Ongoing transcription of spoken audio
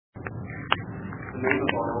name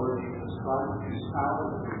of our Lord Jesus Christ, whose power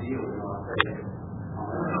is revealed in our faith.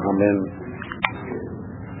 Amen.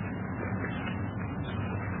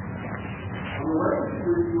 On the way to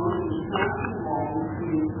Jerusalem, he passed along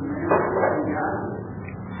between Samaria and Galilee.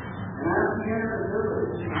 And as he entered the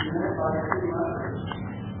village, he was met by two lepers,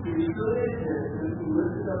 who stood at a distance and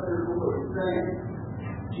lifted up their voice, saying,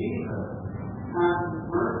 Jesus, have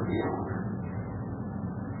mercy on us.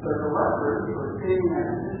 But the lepers were sitting at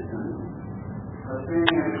a distance,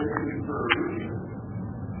 standing at a distance for a reason.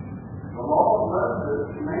 The law of Moses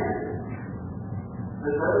commanded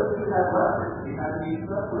that those who had leprosy had to be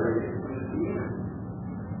separated from the community.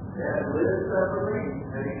 They had to live separately,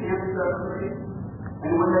 they had to camp separately,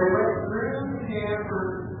 and when they went through the camp, or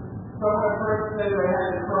someone first said they had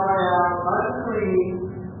to cry out, unclean,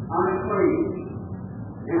 unclean,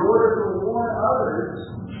 in order to warn others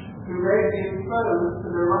who may be exposed to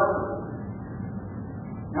their leprosy.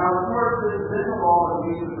 Now, of course, this is a law that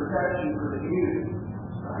means protection for the community,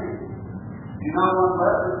 right? You don't want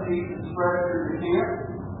leprosy to spread through the camp,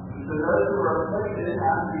 so those who are afflicted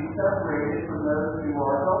have to be separated from those who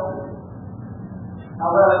are healthy.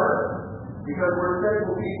 However, because we're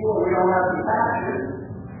sinful people and we don't have compassion,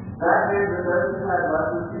 that means that those who had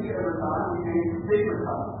leprosy over time became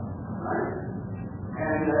stigmatized, right?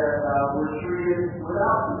 And were treated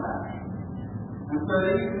without compassion. And so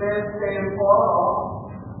these men stand far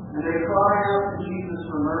off, and they cry out to Jesus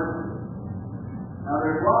for mercy. Now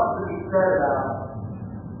there's lots to be said about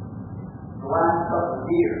the last couple of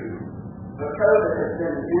years, but COVID has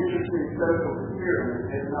been an interesting social experiment,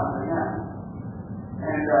 if nothing else.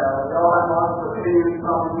 And we all have lots of opinions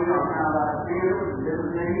on how that feels and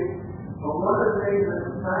different things. But one of the things that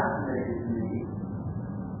was fascinating to me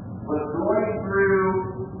was going through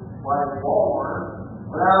like Walmart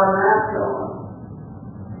without a mask on,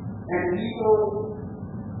 and people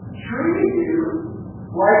treating you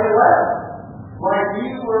like a leper, like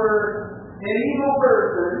you were an evil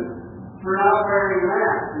person for not wearing a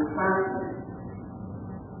mask in front of you.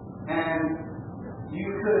 And you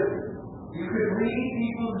could read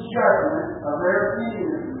people's judgment of their opinion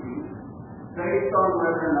of you based on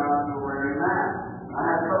whether or not you're wearing a mask. I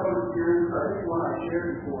had a couple of experiences, I think one I shared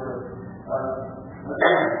before, I was at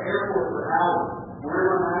the airport for hours, wearing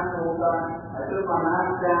my mask the whole time. I took my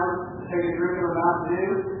mask down to take a drink of a Mountain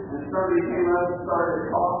Dew, and somebody came up and started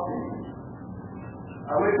talking.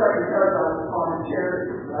 I wish I could tell you I was calling Jerry,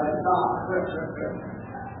 but I did not.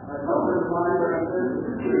 I know there's money, but I'm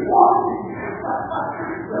just walking.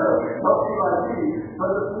 So, hopefully I see.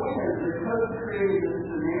 But the point is, because it created this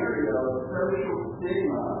scenario of social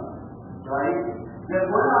stigma, right, that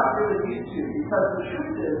we're not really used to, because the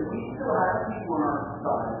truth is, we still have people in our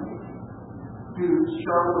society who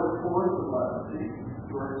struggle with forms of leprosy,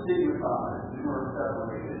 who are stigmatized, who are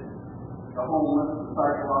separated, the homeless, the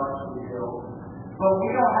psychologically ill. But we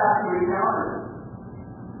don't have to encounter it.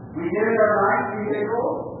 We get in our nice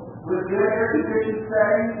vehicle with good air conditioned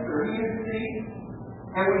settings or heated seats,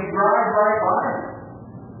 and we drive right by it.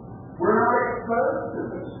 We're not exposed to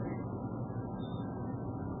this.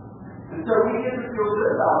 And so we get to feel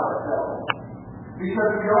good about ourselves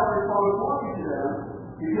because we don't respond talking to them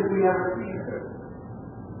because we never see it.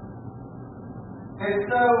 And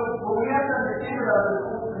so what we have to understand about this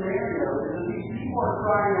whole scenario is that these people are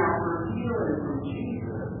crying out for healing from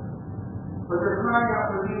Jesus, but they're crying out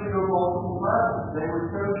for healing on multiple levels. They were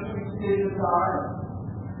socially stigmatized.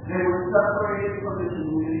 They were separated from the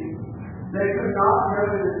community. They could not go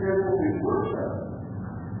to the temple and worship.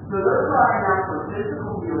 So they're crying out for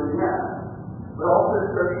physical healing, yes, but also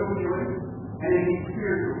social healing and indeed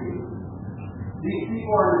spiritual healing. These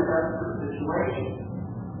people are in a desperate situation,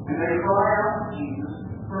 and they cry out to Jesus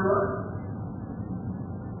for mercy.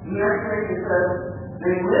 The next thing it says,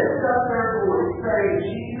 they lift up their voice, saying,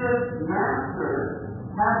 Jesus, Master,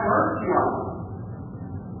 have mercy on us.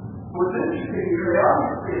 What's interesting here, they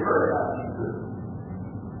obviously heard about Jesus.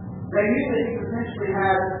 They knew that he potentially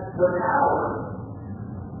had the power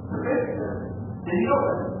to fix them, to heal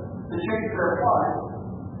them, to change their life.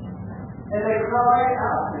 And they cry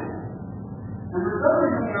out to him. And for some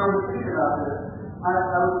reason, I was thinking about this. I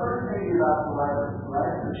was first thinking about the leper,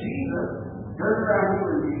 right? So Jesus goes around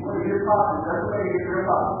healing people, he hears problems, that's the way he hears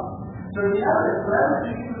problems. So you notice, whenever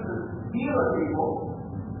Jesus is healing people,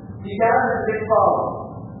 he gathers a big following.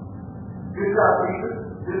 Good job, Jesus.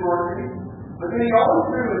 Good marketing. But then he always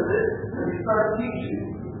does this, and he starts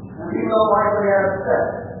teaching. And people don't likely have sex.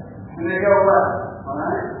 And they go left.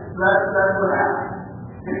 Alright? So that's what happens.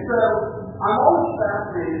 And so, I'm always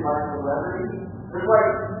fascinated by celebrity. There's like,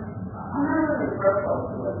 I'm not really impressed by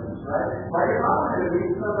celebrities, right? Like, if I'm going to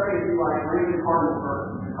meet somebody who like Randy Cardinal,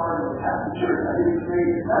 that's the truth. I didn't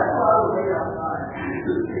Savior. That's why I would wait outside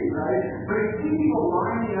to see, right? But you see people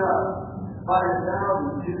lining up by the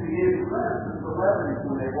thousands just to get a glimpse of celebrities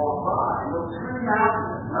when they walk by. And they'll scream out to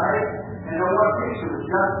them, right? And they'll want a picture with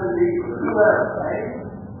Justin Bieber, whoever, right?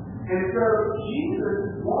 And so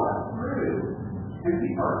Jesus walked through, and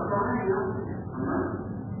people are crying out to him.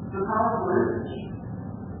 It's a powerful image.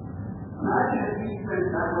 Imagine if he spent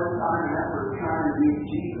that much time and effort trying to meet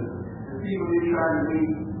Jesus, and people be trying to meet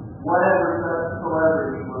whatever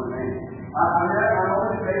celebrity will name. I'm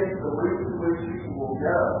only based on the ways in which people will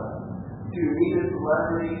go to meet a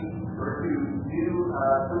celebrity or to do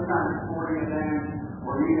some kind of sporting event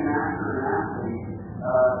or meet an actor or an athlete,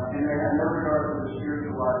 and they have no regard for the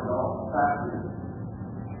spiritual life at all. Fascinating.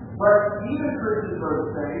 But even Christians are the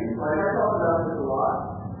same. Like I talk about this a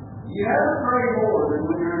lot. You never pray more than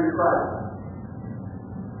when you're in Christ.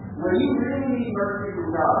 When you really need mercy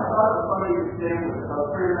from God, I thought it was funny to stand with us. I was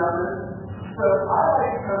praying about this. So I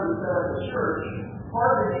like to come and set up a church,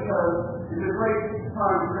 partly because it's a great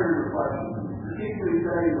time for prayer reflection, particularly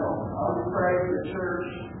saying, I'll just pray for the church,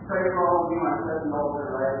 pray for all of you, I set them all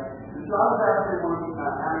their way. And so I was out there one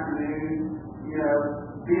afternoon,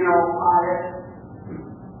 being all quiet,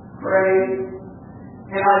 praying,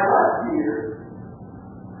 and I left here.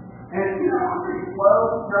 And I'm pretty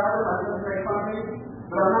slow driver, I don't make fun of me,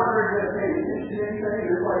 but I'm not very good at paying attention to anything.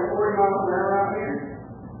 There's like 40 miles an hour out here.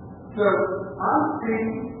 So I'm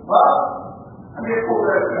thinking, I get pulled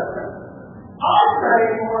over. I'll pray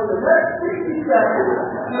for the next 60 seconds,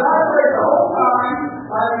 and I pray the whole time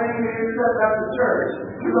I've been here to set up the church.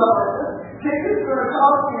 Because ticket's going to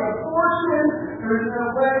cost me a fortune, there's no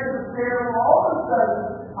way to spare them. All of a sudden,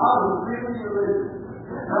 I was really religious.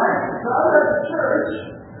 Right? So I was at the church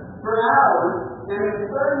for hours, and in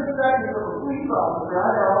 30 seconds of a police officer, I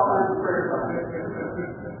had all kinds of prayers on it.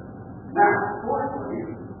 Now, fortunately,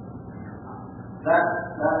 that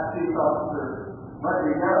police officer let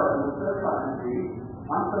me go, and was so kind to me.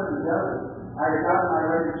 I'm so jealous. I had gotten my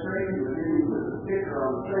registration, but then he put the sticker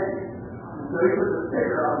on the thing. And so he put the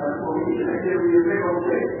sticker on there for me, and they gave me a big old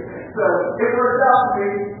kick. So it worked out for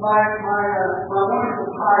me. My wonderful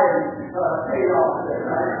piety paid off there,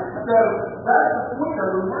 right? So that's the point of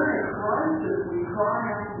when we're in crisis, we cry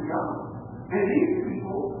out to God. And these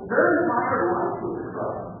people, their entire life was a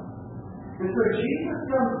cry. And so Jesus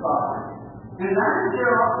comes by, and that is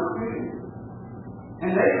their opportunity.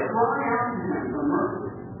 And they cry out to him for mercy.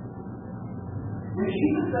 And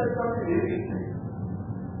Jesus said something interesting.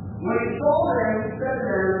 When he saw them, he said to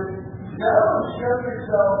them, go and show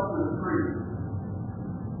yourself to the priest.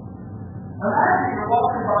 Imagine you're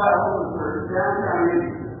walking by a homeless person downtown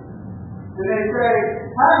India. And they say,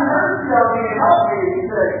 have mercy on me and help me. And you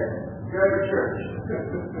say, go to church.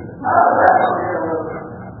 Oh, that's not going to work.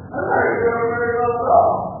 That's not going to go very well at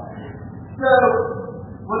all. So,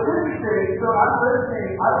 what's interesting, so I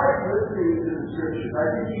like listening to the scriptures. I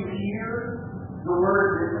think you hear the word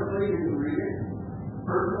differently when you read it,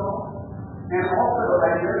 first of all. And also, I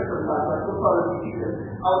hear sometimes, I feel probably teach it.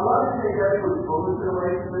 I would love to take everyone's bulletin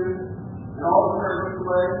away from you, and all the sermons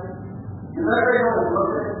away. Because they're able to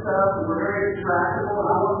look at stuff, and we're very distractible, and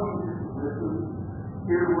I want you to just listen,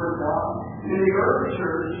 hear the word of God. In the early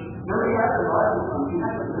church, nobody had the Bible from you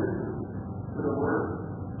had to listen to the word.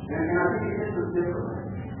 And I think it hits us differently.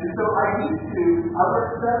 And so I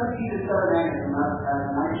worked 17 to 7 a.m.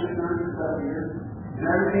 at night shift nurse for 7 years, and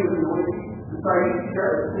everything was noisy. And so I used to go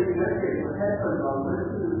to sleep meditation with headphones on,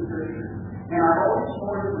 listen to the scriptures. And I always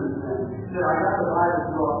sworn to them that I got the Bible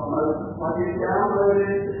to off Moses. Like it's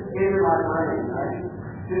downloaded into my brain, right?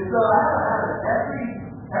 And so I have a habit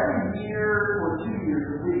every year or 2 years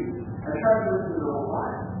at least. I try to listen to the whole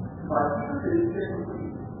Bible. So I keep it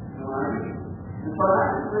differently. You know what I mean? And so I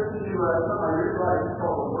just listened to something I really like. It's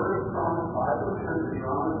called the Word of Promise Bible. It's kind of a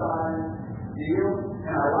dramatized deal.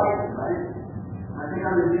 And I like it, right? I think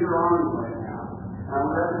I'm in Deuteronomy right now. And I'm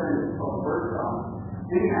recommending it's called the Word of Promise.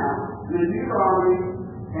 Anyhow, in Deuteronomy,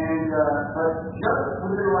 but just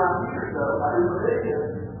within the last year or so, I'm in Leviticus,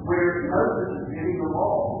 where Moses is giving the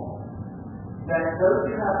law that those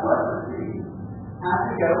who have leprosy have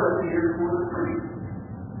to go and appear before the priest.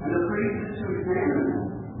 And the priest is to examine them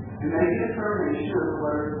and make a determination of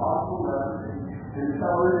whether it's possible leprosy, and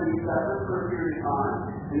tell them to be separate for a period of time,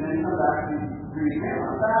 and then come back to re-examine.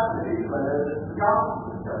 I'm fascinated because the gospel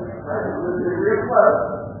is coming, right? I'm listening real close.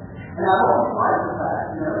 And I always like the fact,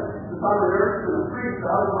 since I'm a nurse and a priest, I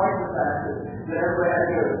always like the fact that everybody had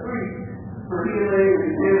to go to the priest for healing and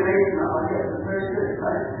examination. I'm like, yes, it's very good,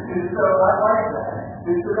 right? And so I like that.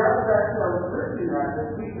 And so that was actually, I was listening to that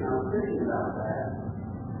this week, and I was thinking about that.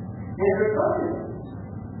 And there's something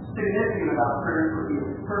significant about prayer for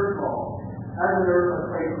healing. First of all, As a nurse, I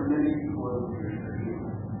pray for many people over here for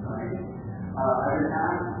healing. Right? I've been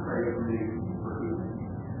asked to pray for many people for healing.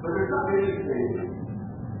 But there's not many things.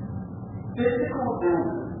 Physical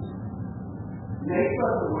illness makes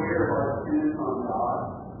us aware of our dependence on God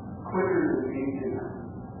quicker than anything else.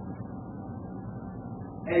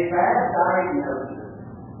 A bad diagnosis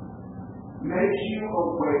makes you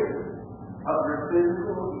aware of your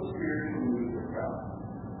physical and spiritual needs of God.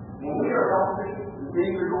 When we are healthy and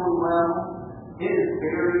things are going well, it is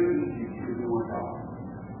very easy to ignore God.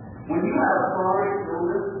 When you have a chronic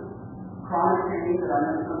illness, chronic pain that I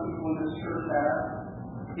know some people in this church have,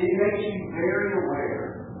 it makes you very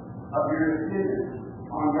aware of your dependence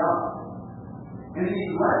on God. And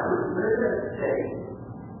these lepers live in a state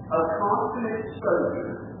of constant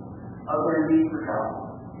exposure of their need for God.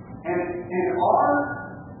 And our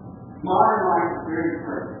modern life is very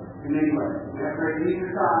different in many ways. We have great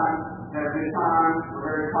leisure time, we have good times, we're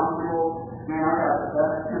very comfortable. Man, I got the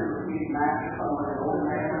best Tempur-Pedic mattress on my old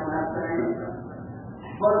man on that thing.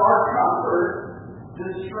 But our comfort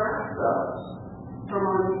distracts us from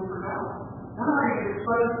our need for God. We're not even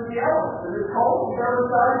exposed to the elements. And it's cold. We go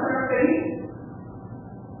outside and we're feet.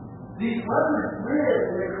 These lepers live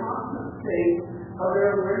in a constant state of their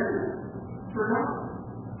awareness for God.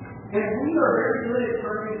 And we are very good at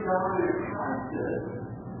turning God in a crisis,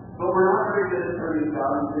 but we're not very good at turning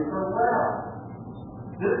God into a well.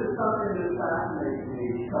 This is something that fascinates me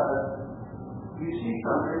because you see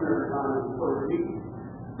something that is not as supposed to be.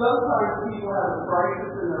 Sometimes people have a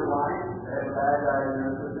crisis in their life, they have a bad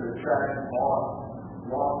diagnosis, or a tragic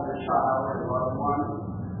loss of a child or a loved one,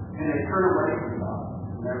 and they turn away from God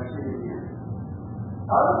and never see it again.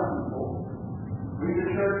 Other people read the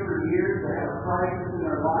church for years, they have a crisis in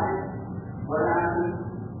their life. What happens?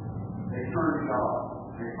 They turn to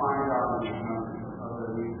God. They find God in the moments of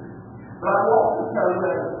their weakness. But I will also tell you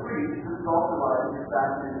that as a priest, this is also why I get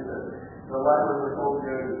back into the letter we're told to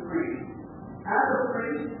go to the priest. As a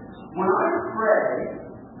priest, when I pray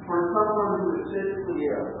for someone who is physically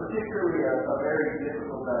ill, particularly a very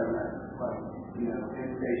difficult diagnosis, like,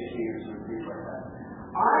 end-stage cancer and things like that,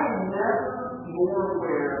 I am never more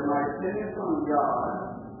aware of my dependence on God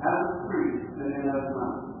as a priest than in those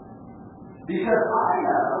moments. Because I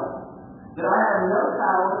know that I have no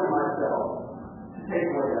power in myself to take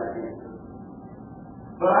away that cancer.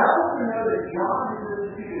 But I also know that God has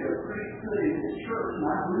instituted a priesthood in His church, and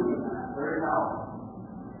I believe in that very powerfully.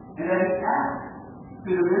 And that He acts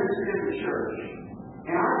through the ministry of the church.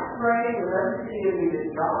 And I pray with everything in me that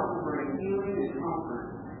God will bring healing and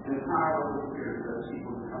comfort and the power of the Spirit to those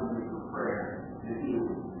people who come to me for prayer and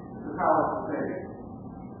healing. It's a powerful thing.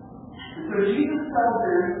 And so Jesus tells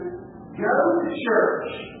them, go to church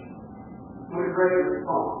with a great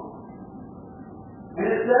response. And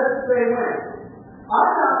it says that they went.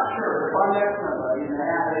 I'm not sure if I met somebody and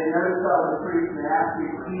they noticed I was a priest and they asked me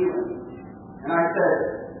for healing. And I said,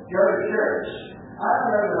 go to church. I don't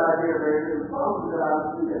know that I'd be a very good response that I would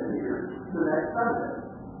see them here the next Sunday.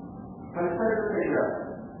 But it says that they go.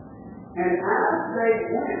 And as they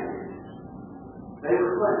went, they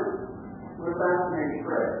were cleansed. What a fascinating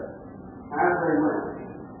phrase. As they went.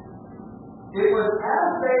 It was as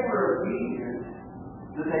they were obedient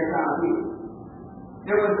that they found healing.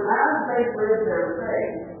 It was as they lived their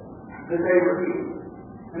faith that they were healed.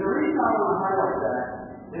 And the reason I want to highlight that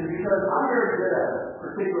is because I'm very good at a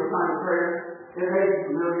particular kind of prayer. It may be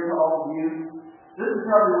familiar to all of you. This is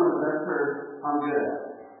probably one of the best prayers I'm good at.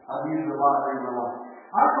 I've used it a lot during my life.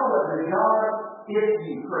 I call it the God if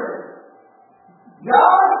you prayer.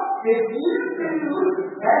 God, if you do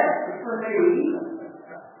X for me,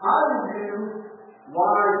 I will do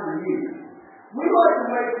Y for you. We like to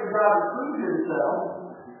wait for God to prove Himself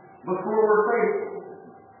before we're faithful.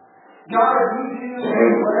 God, if you do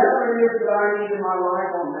whatever it is that I need in my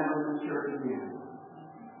life, I'll never miss church again.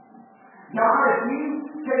 God, if you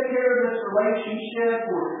take care of this relationship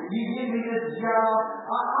or you give me this job,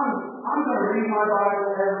 I'm going to read my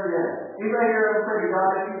Bible every day. Anybody here ever pray to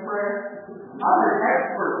God if you pray? I'm an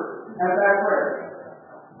expert at that prayer.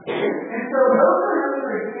 And so over and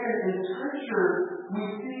over again in Scripture, we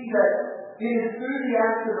see that it is through the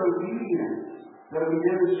act of obedience that we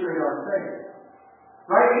demonstrate our faith.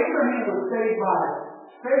 Right? Abraham was saved by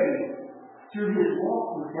faith through his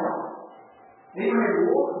walk with God. Abraham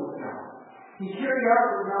walked with God. He carried out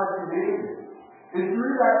what God commanded. And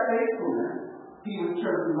through that faithfulness, he was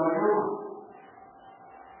chosen by God.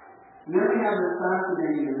 And then we have this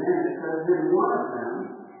fascinating event. It says that one of them,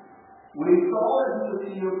 when he saw that he was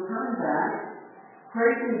healed, turned back,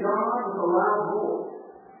 praising God with a loud voice.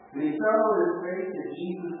 And he fell on his face at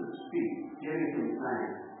Jesus' feet, giving him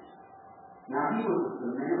thanks. Now he was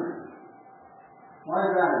a Samaritan. Why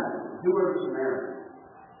is that important? Who are the Samaritans?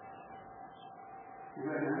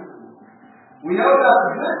 Anybody know? We know about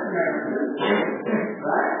the Good Samaritans,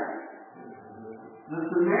 right? The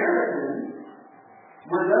Samaritans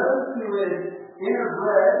were those who had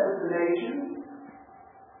interbred with the nation,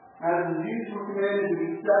 as the Jews were commanded to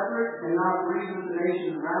be separate and not breed with the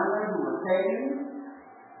nations around them who were pagans.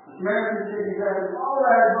 The Samaritans did exactly all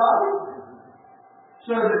that body.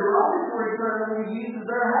 So the derogatory term we use is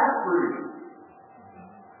they're half-breeds.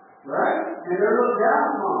 Right? And they're looked down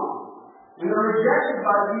upon. And they're rejected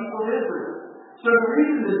by the people of Israel. So the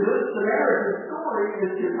reason the Good Samaritan story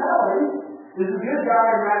is compelling is the good guy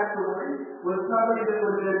in that story was somebody that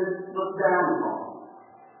would have been looked down upon.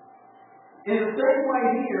 In the same way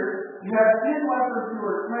here, you have 10 lepers who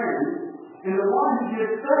are cleansed, and the one who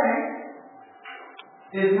gets thanked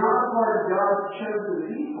is not a part of God's chosen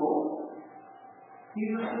people.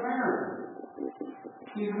 He's a Samaritan.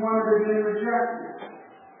 He's one that has been rejected.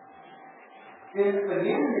 And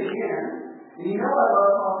again and again, and you know I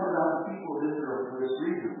love talking about the people of Israel for this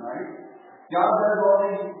reason, right? God does all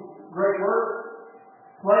these great works,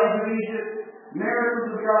 plagues of Egypt,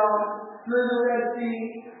 miracles of God, through the Red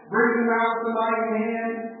Sea, brings them out with the mighty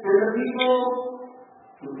hand, and the people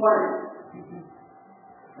complain.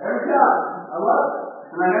 Every time. I love it.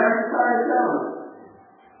 And I never get tired of telling it.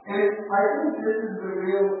 And I think this is the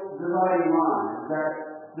real dividing line, that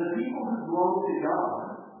the people who belong to God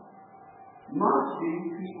must be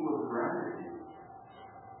people of gratitude.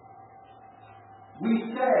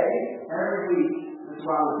 We say every week, this is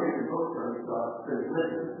why I'm taking books from you, so I'll finish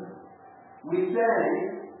listening. We say,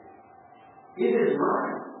 it is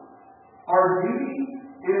right, our duty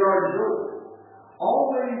and our joy,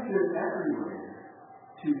 always and everywhere,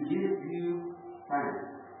 to give you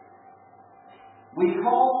thanks. We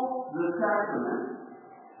call the sacrament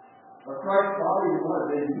of Christ's body and blood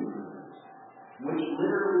the Eucharist, which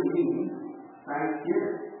literally means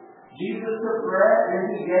thanksgiving. Jesus took bread and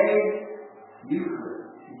he gave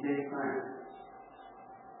Eucharist. He gave thanks.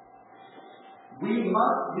 We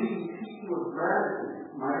must be people of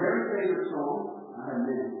gratitude. My very favorite song, I have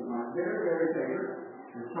many, but my very favorite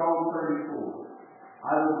is Psalm 34.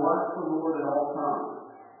 I will bless the Lord at all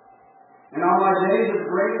times. And on my days of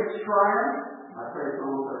greatest triumph, I pray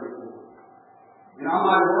Psalm 34. And on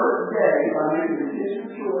my worst day, by making a decision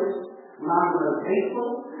choice, when I'm a faithful,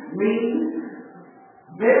 mean,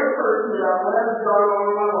 bitter person about whatever's going on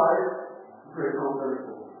in my life, I pray Psalm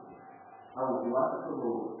 34. I will bless the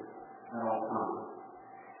Lord at all times.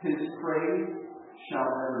 His praise shall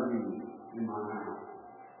ever be in my mouth.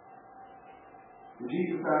 And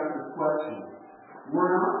Jesus asked this question,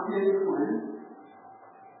 were not 10 cleansed?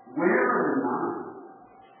 Where are the 9?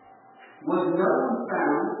 Was no one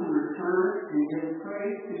found to return and give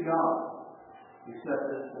praise to God except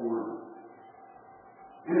this one?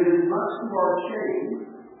 And it is much to our shame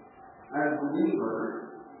as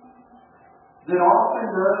believers that often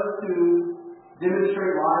those who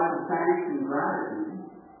demonstrate lives of thanks and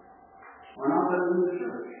gratitude are not those in the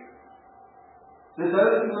church. That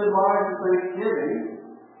those who live lives of thanksgiving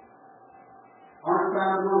aren't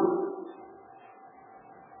found among us.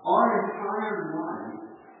 Our entire life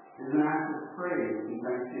is an act of praise and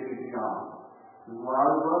thanksgiving to God. This is why I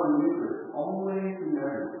love the Eucharist, always and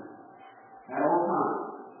everywhere, at all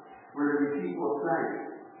times. We're to be people of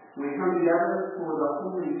thanks. When we come together for the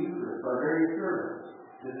Holy Eucharist, our very service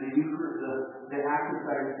is the Eucharist, the act of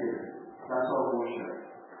thanksgiving. That's our worship.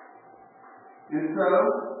 And so,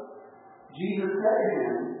 Jesus said to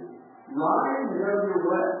him, rise and go your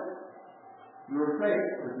way. Your faith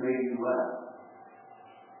has made you well.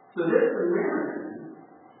 So this Samaritan,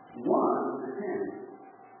 one of the 10,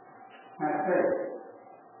 had faith.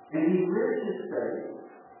 And he lived his faith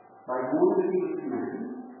by going to his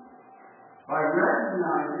commandments, by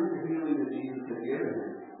recognizing the healing that Jesus had given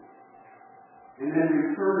him, and then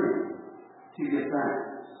returning to give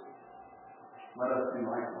thanks. Let us do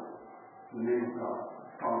likewise. In the name of God,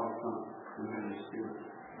 Father, Son, and Holy Spirit.